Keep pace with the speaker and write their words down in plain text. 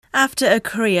After a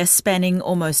career spanning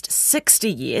almost 60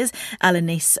 years,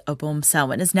 Alanis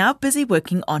Obomsawin is now busy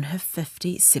working on her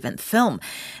 57th film.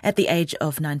 At the age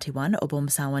of 91,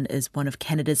 Obomsawin is one of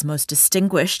Canada's most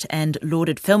distinguished and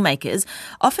lauded filmmakers,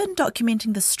 often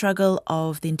documenting the struggle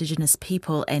of the indigenous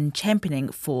people and championing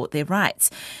for their rights.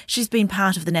 She's been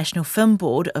part of the National Film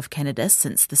Board of Canada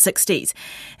since the 60s,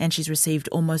 and she's received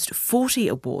almost 40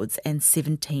 awards and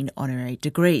 17 honorary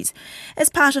degrees. As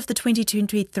part of the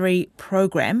 2023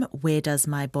 program, Where Does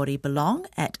My Body Belong?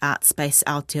 At Art Space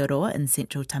Aotearoa in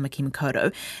central Tamaki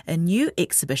Makaurau, a new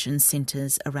exhibition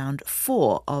centres around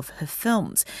 4 of her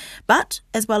films. But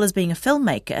as well as being a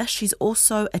filmmaker, she's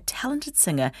also a talented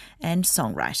singer and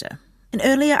songwriter. And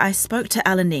earlier I spoke to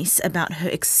Alanis about her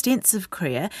extensive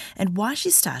career and why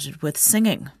she started with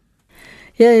singing.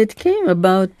 Yeah, it came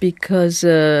about because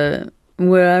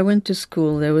where I went to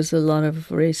school, there was a lot of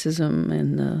racism,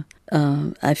 and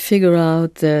I figured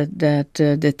out that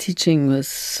the teaching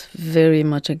was very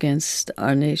much against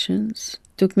our nations.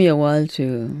 It took me a while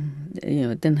to,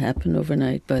 it didn't happen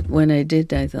overnight, but when I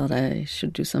did, I thought I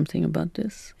should do something about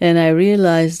this. And I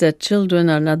realized that children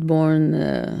are not born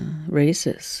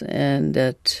racist, and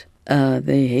that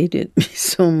they hated me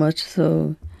so much,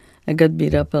 so I got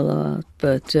beat up a lot.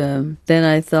 But then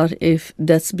I thought, if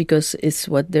that's because it's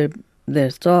what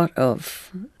they're thought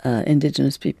of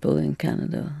indigenous people in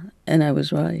Canada. And I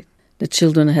was right. The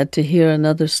children had to hear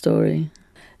another story.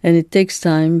 And it takes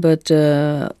time, but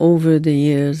over the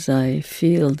years I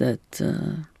feel that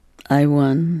I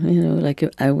won, like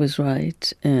I was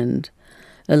right. And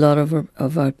a lot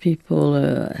of our people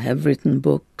have written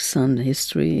books on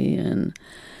history and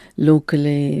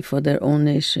locally for their own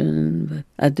nation.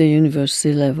 But at the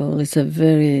university level, it's a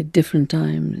very different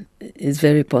time. It's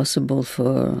very possible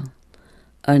for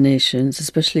our nations,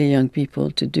 especially young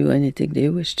people, to do anything they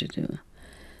wish to do.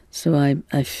 So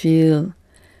I feel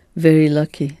very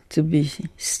lucky to be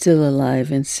still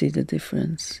alive and see the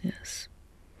difference, yes.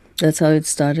 That's how it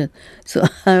started. So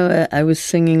I was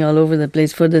singing all over the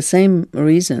place for the same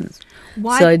reasons.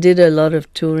 Why? So I did a lot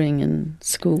of touring in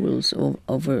schools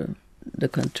over the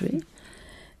country,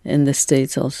 in the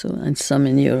States also, and some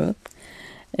in Europe,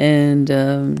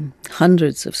 and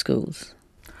hundreds of schools.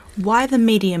 Why the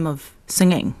medium of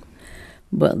singing?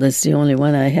 Well, that's the only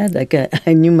one I had. Like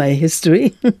I knew my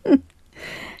history,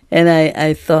 and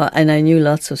I thought, and I knew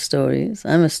lots of stories.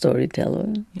 I'm a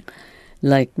storyteller,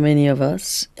 like many of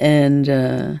us, and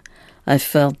I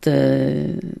felt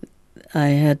I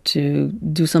had to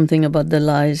do something about the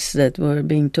lies that were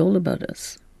being told about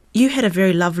us. You had a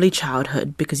very lovely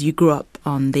childhood because you grew up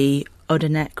on the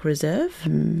Odanak Reserve.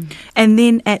 And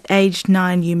then at age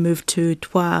 9 you moved to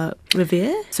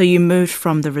Trois-Rivières. So you moved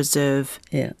from the reserve,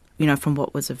 from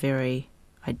what was a very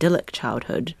idyllic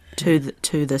childhood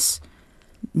to this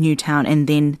new town. And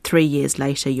then 3 years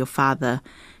later your father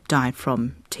died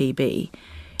from TB.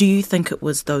 Do you think it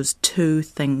was those two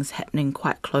things happening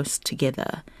quite close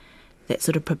together that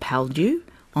sort of propelled you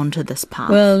onto this path?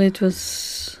 Well, it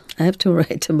was... I have to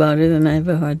write about it and I have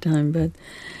a hard time, but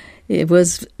it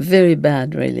was very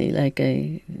bad, really. Like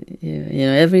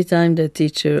every time the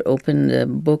teacher opened a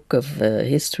book of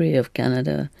history of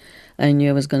Canada, I knew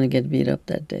I was going to get beat up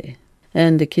that day.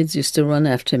 And the kids used to run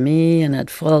after me, and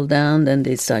I'd fall down, then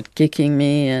they'd start kicking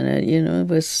me, and it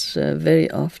was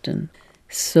very often.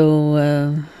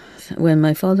 So when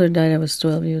my father died, I was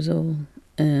 12 years old,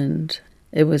 and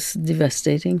it was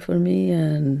devastating for me,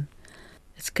 and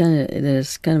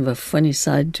there's kind of a funny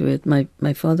side to it.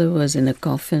 My father was in a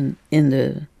coffin in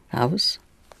the house,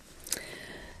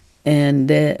 and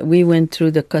we went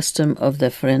through the custom of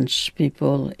the French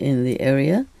people in the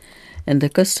area, and the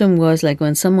custom was like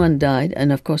when someone died,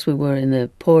 and of course we were in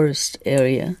the poorest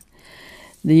area,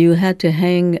 you had to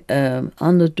hang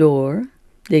on the door.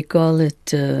 They call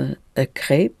it a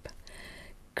crepe.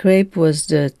 Crepe was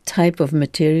the type of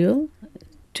material,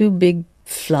 two big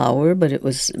flower, but it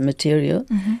was material,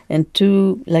 and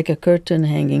two, like a curtain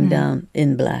hanging down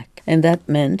in black. And that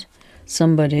meant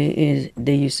they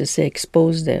used to say,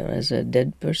 exposed there as a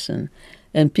dead person.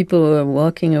 And people were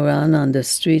walking around on the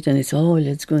street, and it's,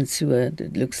 let's go and see what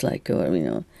it looks like,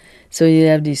 or, So you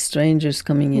have these strangers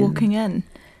coming in. Walking in.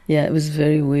 Yeah, it was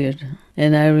very weird.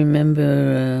 And I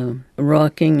remember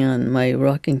rocking on my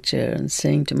rocking chair and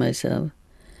saying to myself,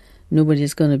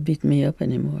 nobody's going to beat me up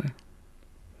anymore.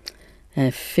 I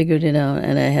figured it out,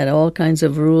 and I had all kinds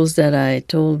of rules that I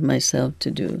told myself to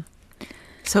do.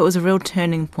 So it was a real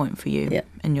turning point for you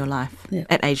in your life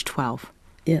at age 12.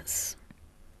 Yes.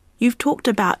 You've talked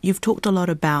a lot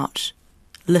about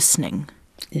listening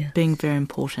being very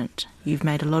important. You've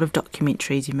made a lot of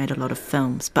documentaries, you've made a lot of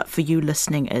films, but for you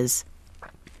listening is,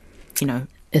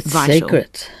 It's vital.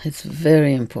 sacred. It's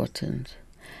very important.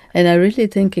 And I really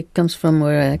think it comes from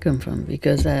where I come from,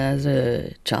 because as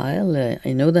a child,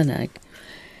 in Odanak,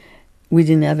 we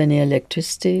didn't have any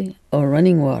electricity or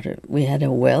running water. We had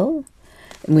a well,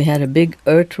 and we had a big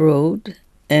earth road,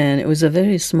 and it was a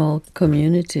very small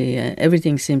community.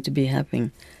 Everything seemed to be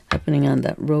happening on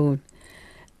that road.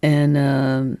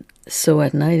 And so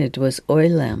at night it was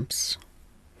oil lamps.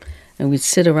 And we'd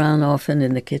sit around often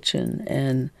in the kitchen,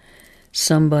 and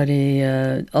somebody,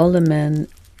 all the men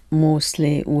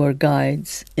mostly were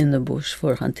guides in the bush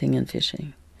for hunting and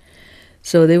fishing.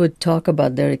 So they would talk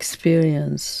about their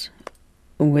experience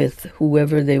with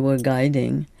whoever they were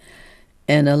guiding,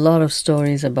 and a lot of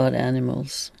stories about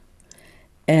animals.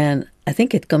 And I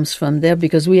think it comes from there,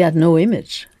 because we had no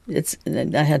image.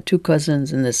 I had two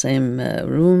cousins in the same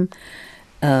room.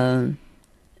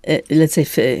 Let's say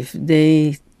if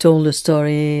they told a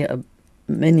story,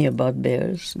 many about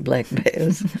bears, black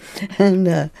bears.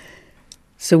 And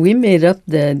so we made up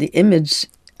the image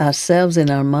ourselves in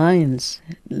our minds,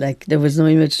 like there was no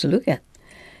image to look at.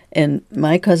 And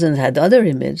my cousins had other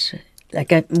image.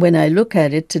 Like when I look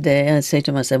at it today, I say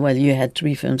to myself, well, you had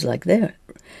 3 films like that,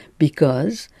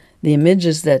 because the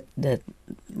images that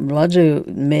Roger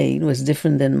made was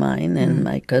different than mine and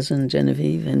my cousin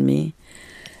Genevieve and me.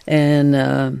 And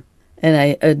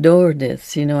I adored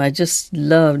this. I just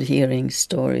loved hearing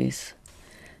stories.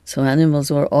 So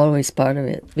animals were always part of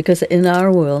it. Because in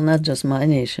our world, not just my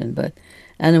nation, but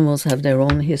animals have their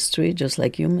own history, just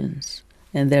like humans.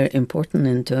 And they're important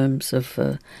in terms of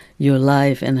your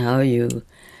life and how you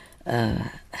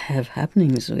have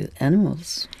happenings with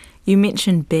animals. You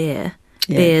mentioned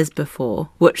bears before,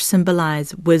 which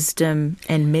symbolize wisdom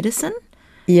and medicine?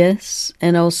 Yes,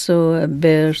 and also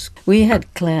bears. We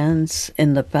had clans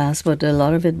in the past, but a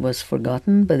lot of it was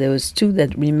forgotten. But there was 2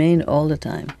 that remained all the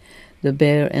time, the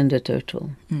bear and the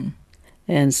turtle.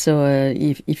 And so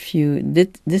if you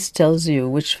did, this tells you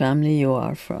which family you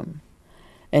are from.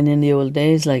 And in the old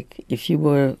days, like if you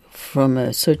were from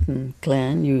a certain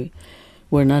clan, you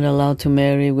were not allowed to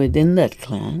marry within that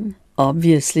clan,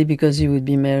 obviously, because you would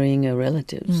be marrying a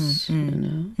relatives,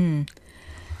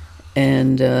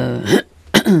 And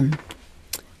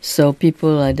so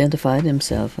people identify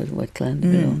themselves as what clan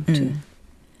they belong to.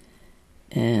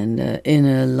 And in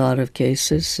a lot of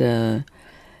cases,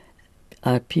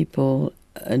 our people,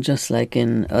 just like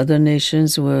in other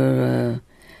nations, were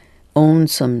owned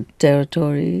some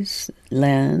territories,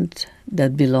 land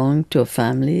that belonged to a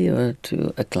family or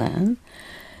to a clan,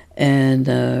 and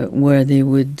where they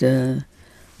would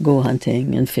go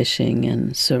hunting and fishing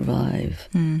and survive.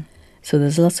 So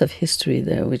there's lots of history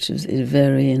there, which is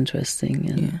very interesting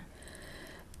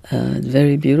and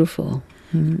very beautiful.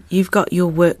 You've got your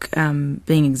work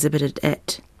being exhibited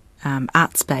at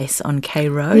Art Space on K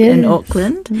Road in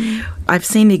Auckland. I've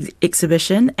seen the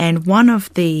exhibition, and one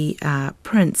of the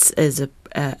prints is a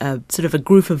sort of a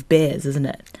group of bears, isn't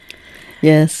it?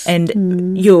 Yes.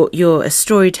 And you're a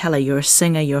storyteller, you're a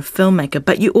singer, you're a filmmaker,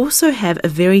 but you also have a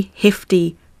very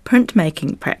hefty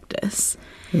printmaking practice.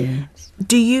 Yes.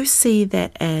 Do you see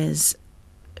that as,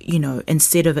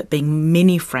 instead of it being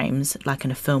many frames, like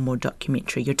in a film or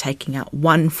documentary, you're taking out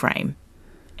one frame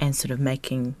and sort of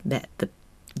making that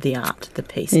the art, the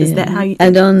piece? Is that how you... I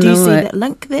don't know. Do you see that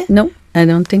link there? No, I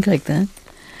don't think like that.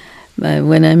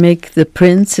 When I make the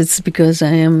prints, it's because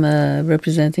I am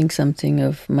representing something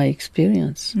of my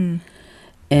experience.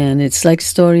 And it's like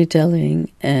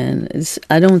storytelling, and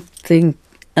I don't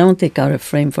take out a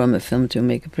frame from a film to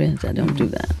make a print. I don't do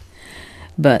that.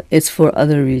 But it's for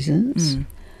other reasons.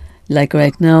 Like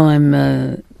right now,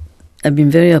 I've been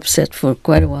very upset for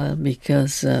quite a while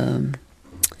because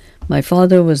my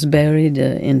father was buried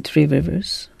in 3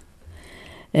 Rivers,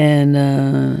 and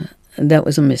that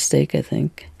was a mistake, I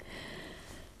think.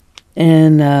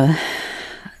 And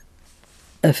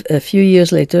a few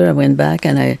years later, I went back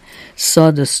and I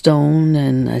saw the stone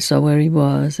and I saw where he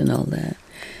was and all that.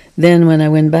 Then when I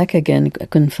went back again, I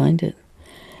couldn't find it.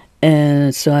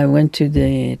 And so I went to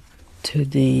the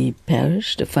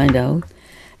parish to find out.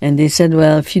 And they said,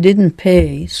 well, if you didn't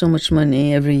pay so much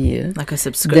money every year, like a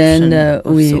subscription, then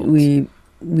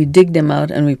we dig them out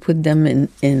and we put them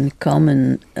in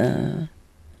common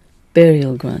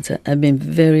burial grounds. I've been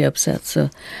very upset, so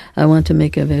I want to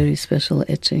make a very special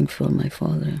etching for my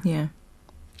father. Yeah.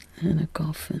 And a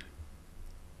coffin.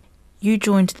 You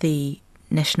joined the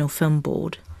National Film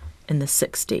Board in the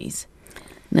 60s.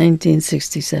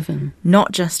 1967.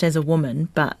 Not just as a woman,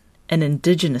 but an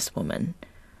indigenous woman.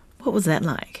 What was that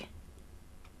like?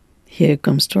 Here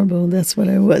comes trouble. That's what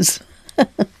I was.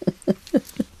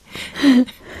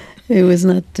 It was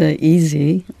not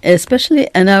easy, especially,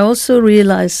 and I also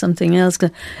realized something else.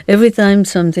 Every time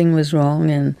something was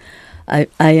wrong, and I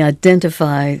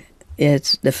identified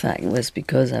it, the fact was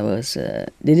because I was, they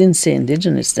didn't say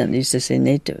indigenous then, they used to say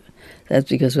native. That's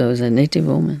because I was a native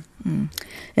woman. Mm.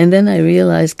 And then I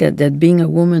realized that being a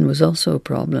woman was also a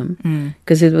problem,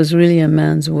 because it was really a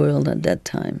man's world at that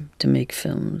time to make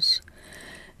films.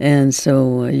 And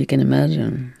so you can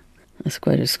imagine, it's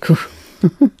quite a school.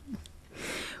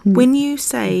 When you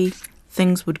say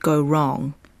things would go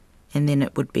wrong, and then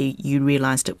it would be, you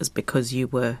realised it was because you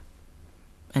were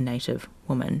a native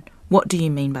woman, what do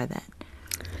you mean by that?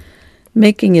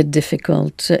 Making it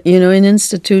difficult. In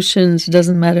institutions,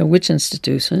 doesn't matter which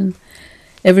institution,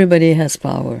 everybody has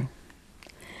power.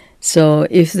 So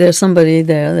if there's somebody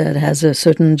there that has a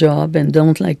certain job and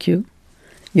don't like you,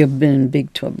 you've been in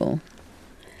big trouble.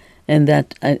 And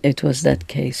that it was that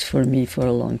case for me for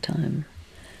a long time.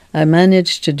 I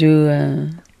managed to do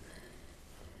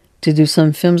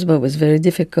some films, but it was very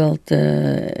difficult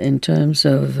in terms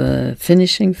of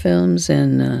finishing films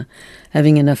and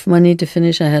having enough money to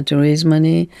finish. I had to raise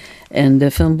money, and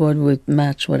the film board would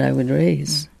match what I would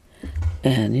raise.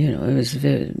 And, it was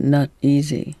very not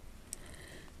easy.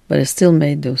 But I still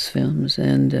made those films,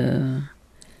 and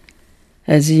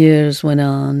as years went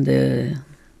on, there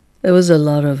was a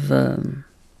lot of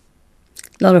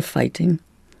fighting.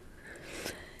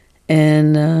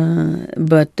 And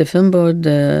but the film board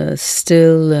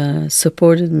still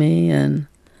supported me, and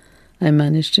I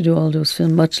managed to do all those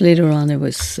films. Much later on, it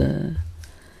was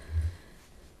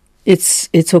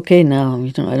it's okay now. I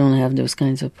don't have those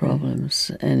kinds of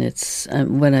problems, and it's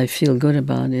what I feel good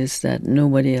about is that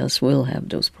nobody else will have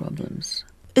those problems.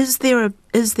 Is there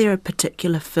a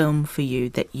particular film for you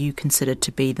that you consider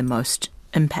to be the most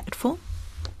impactful?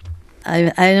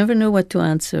 I never know what to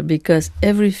answer, because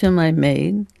every film I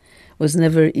made was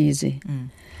never easy.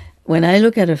 When I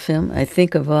look at a film, I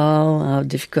think of all how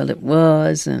difficult it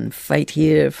was, and fight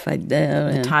here, fight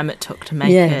there. The time it took to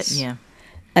make it, yeah.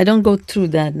 I don't go through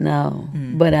that now,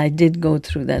 but I did go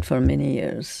through that for many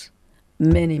years.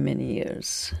 Many, many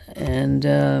years. And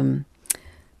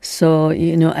so,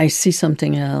 I see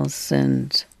something else,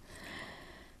 and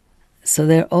so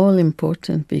they're all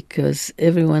important because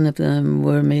every one of them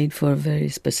were made for a very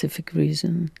specific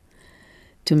reason.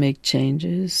 To make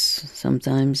changes.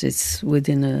 Sometimes it's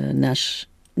within a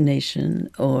nation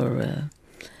or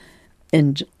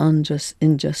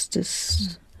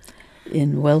injustice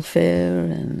in welfare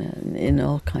and in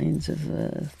all kinds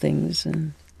of things.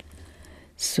 And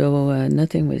so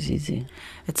nothing was easy.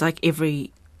 It's like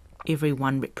every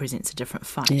one represents a different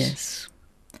fight. Yes.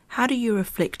 How do you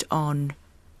reflect on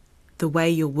the way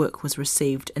your work was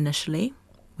received initially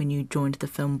when you joined the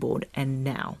film board and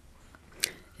now?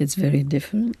 It's very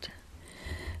different.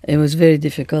 It was very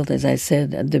difficult, as I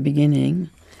said at the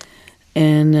beginning.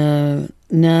 And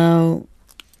now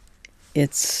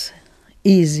it's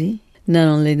easy. Not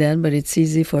only that, but it's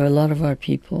easy for a lot of our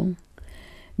people.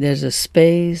 There's a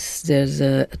space, there's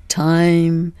a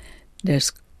time,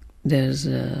 there's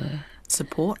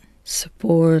support,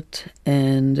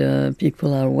 and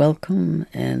people are welcome.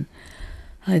 And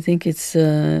I think it's,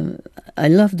 I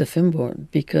love the film board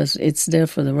because it's there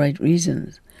for the right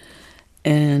reasons.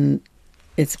 And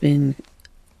it's been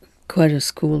quite a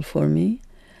school for me.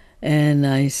 And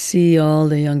I see all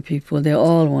the young people, they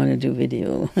all want to do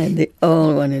video, and they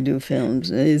all want to do films.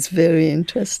 It's very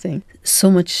interesting. So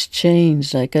much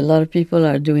change, like a lot of people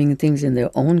are doing things in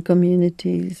their own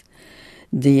communities.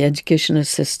 The educational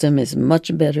system is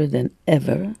much better than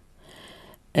ever.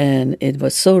 And it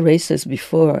was so racist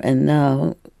before, and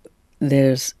now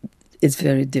it's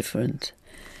very different.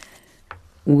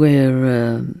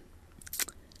 Where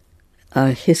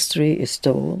our history is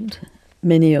told.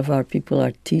 Many of our people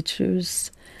are teachers,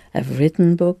 have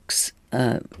written books,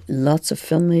 lots of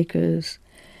filmmakers,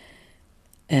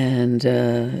 and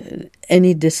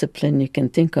any discipline you can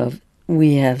think of,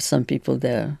 we have some people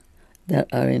there that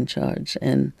are in charge.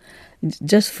 And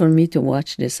just for me to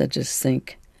watch this, I just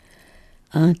think,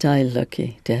 aren't I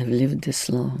lucky to have lived this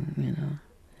long,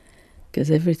 because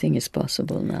everything is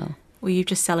possible now. Well, you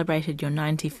just celebrated your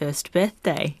 91st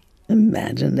birthday.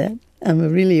 Imagine that. I'm a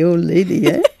really old lady,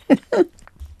 eh?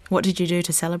 What did you do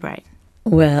to celebrate?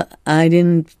 Well, I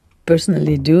didn't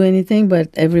personally do anything, but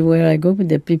everywhere I go,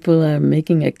 the people are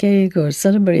making a cake or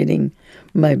celebrating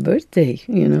my birthday,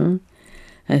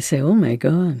 I say, oh my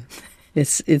God,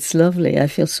 it's lovely. I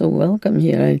feel so welcome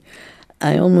here.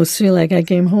 I almost feel like I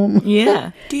came home.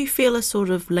 Yeah. Do you feel a sort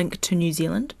of link to New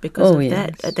Zealand because of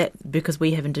that? Because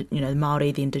we have,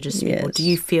 Māori, the indigenous people. Do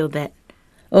you feel that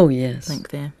Oh, yes. link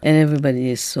there. And everybody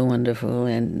is so wonderful.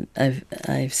 And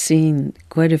I've seen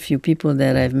quite a few people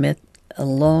that I've met a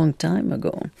long time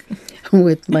ago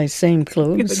with my same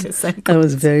clothes. That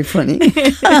was very funny.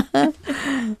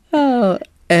 Oh,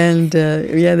 and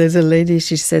there's a lady,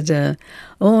 she said,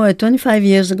 25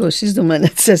 years ago, she's the one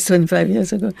that says 25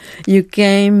 years ago, you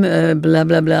came, blah,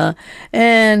 blah, blah,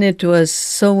 and it was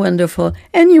so wonderful,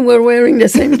 and you were wearing the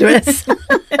same dress.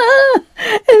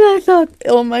 And I thought,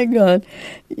 oh my God,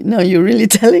 no, you're really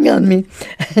telling on me.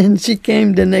 And she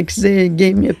came the next day and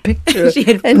gave me a picture,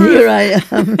 and proof. Here I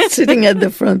am sitting at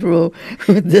the front row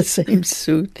with the same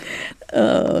suit.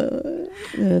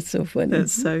 That's so funny.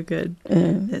 That's so good.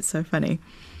 That's so funny.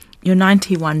 You're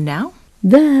 91 now?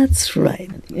 That's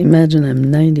right. Imagine I'm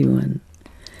 91.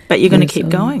 But you're going to keep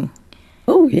going.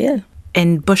 Oh, yeah.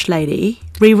 And Bush Lady,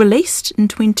 re-released in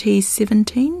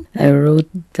 2017? I wrote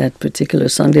that particular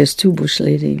song. There's two Bush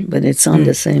Lady, but it's on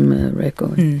the same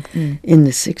record in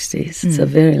the 60s. It's a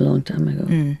very long time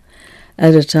ago.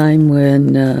 At a time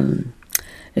when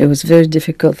it was very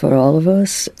difficult for all of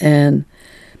us, and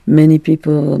many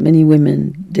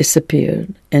women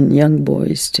disappeared, and young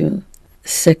boys too.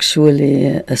 Sexually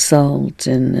assault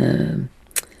and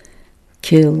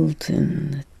killed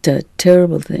and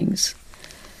terrible things,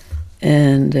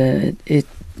 and it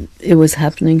was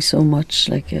happening so much.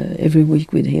 Like every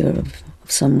week we'd hear of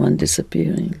someone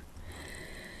disappearing,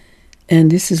 and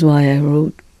this is why I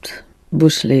wrote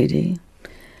Bush Lady,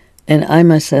 and I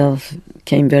myself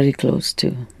came very close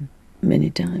to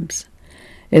many times.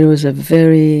 It was a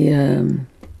very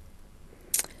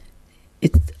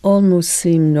it almost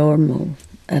seemed normal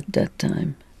at that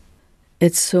time.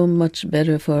 It's so much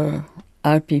better for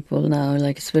our people now,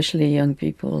 like especially young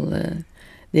people.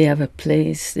 They have a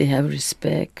place, they have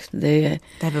respect, they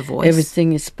have a voice.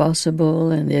 Everything is possible,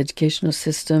 and the educational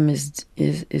system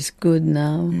is good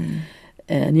now.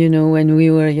 And when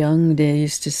we were young, they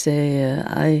used to say,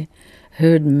 I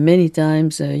heard many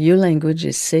times, your language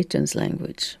is Satan's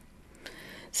language.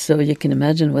 So you can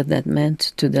imagine what that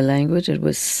meant to the language. It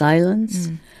was silence.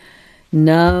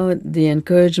 Now the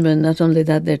encouragement, not only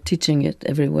that, they're teaching it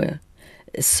everywhere.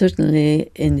 Certainly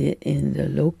in the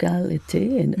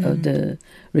locality of the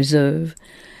reserve,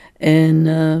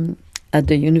 and at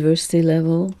the university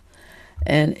level,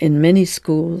 and in many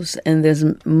schools. And there's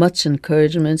much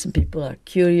encouragement, and people are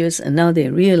curious. And now they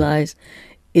realize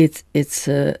it's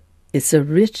a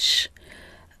rich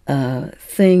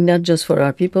thing, not just for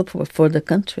our people, but for the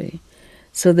country.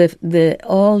 So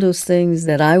all those things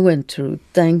that I went through,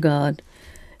 thank God,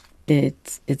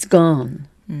 it's gone.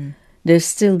 There's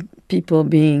still people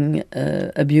being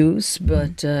abused,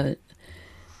 but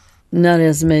not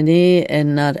as many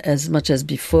and not as much as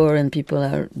before, and people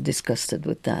are disgusted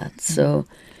with that. So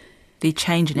the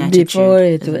change in attitude. Before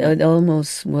it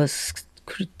almost was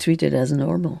treated as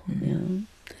normal,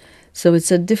 So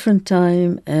it's a different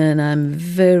time, and I'm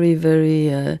very,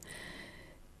 very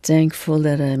thankful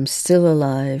that I'm still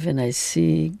alive, and I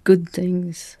see good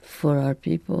things for our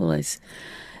people. I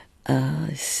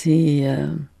see,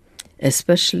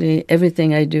 especially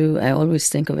everything I do, I always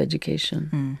think of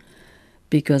education,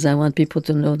 because I want people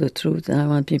to know the truth, and I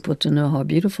want people to know how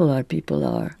beautiful our people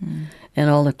are, and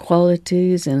all the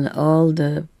qualities and all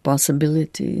the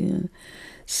possibility.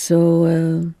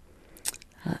 So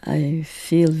I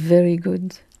feel very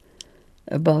good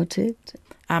about it.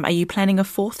 Are you planning a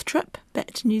fourth trip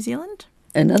back to New Zealand?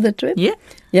 Another trip? Yeah.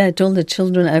 Yeah, I told the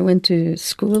children, I went to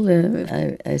school,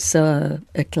 I saw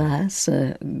a class,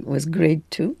 was grade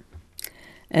 2,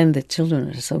 and the children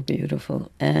are so beautiful.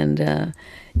 And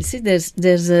you see, there's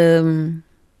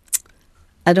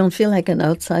I don't feel like an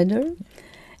outsider.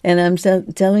 And I'm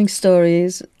telling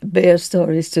stories, bear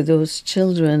stories to those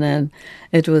children, and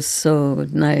it was so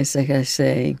nice. Like I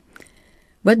say,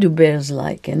 what do bears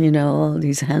like? And all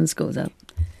these hands goes up.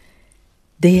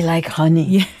 They like honey.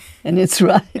 Yeah. And it's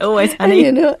right. Always honey.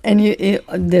 And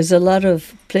there's a lot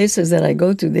of places that I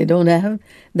go to, they don't have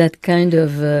that kind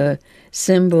of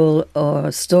symbol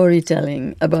or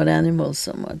storytelling about animals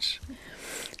so much.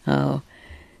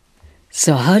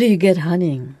 So how do you get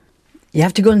honey? You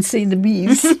have to go and see the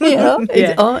bees,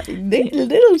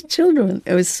 little children.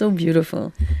 It was so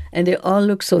beautiful. And they all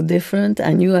look so different.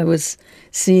 I knew I was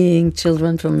seeing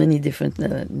children from many different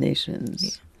nations.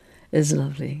 Yeah. It's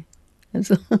lovely. I'm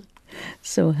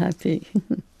so happy.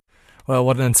 Well,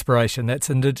 what an inspiration. That's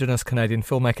Indigenous Canadian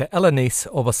filmmaker Alanis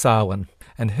Obomsawin.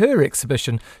 And her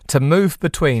exhibition, To Move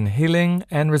Between Healing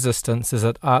and Resistance, is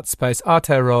at Art Space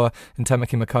Aotearoa in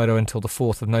Tamaki Makaurau until the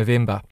 4th of November.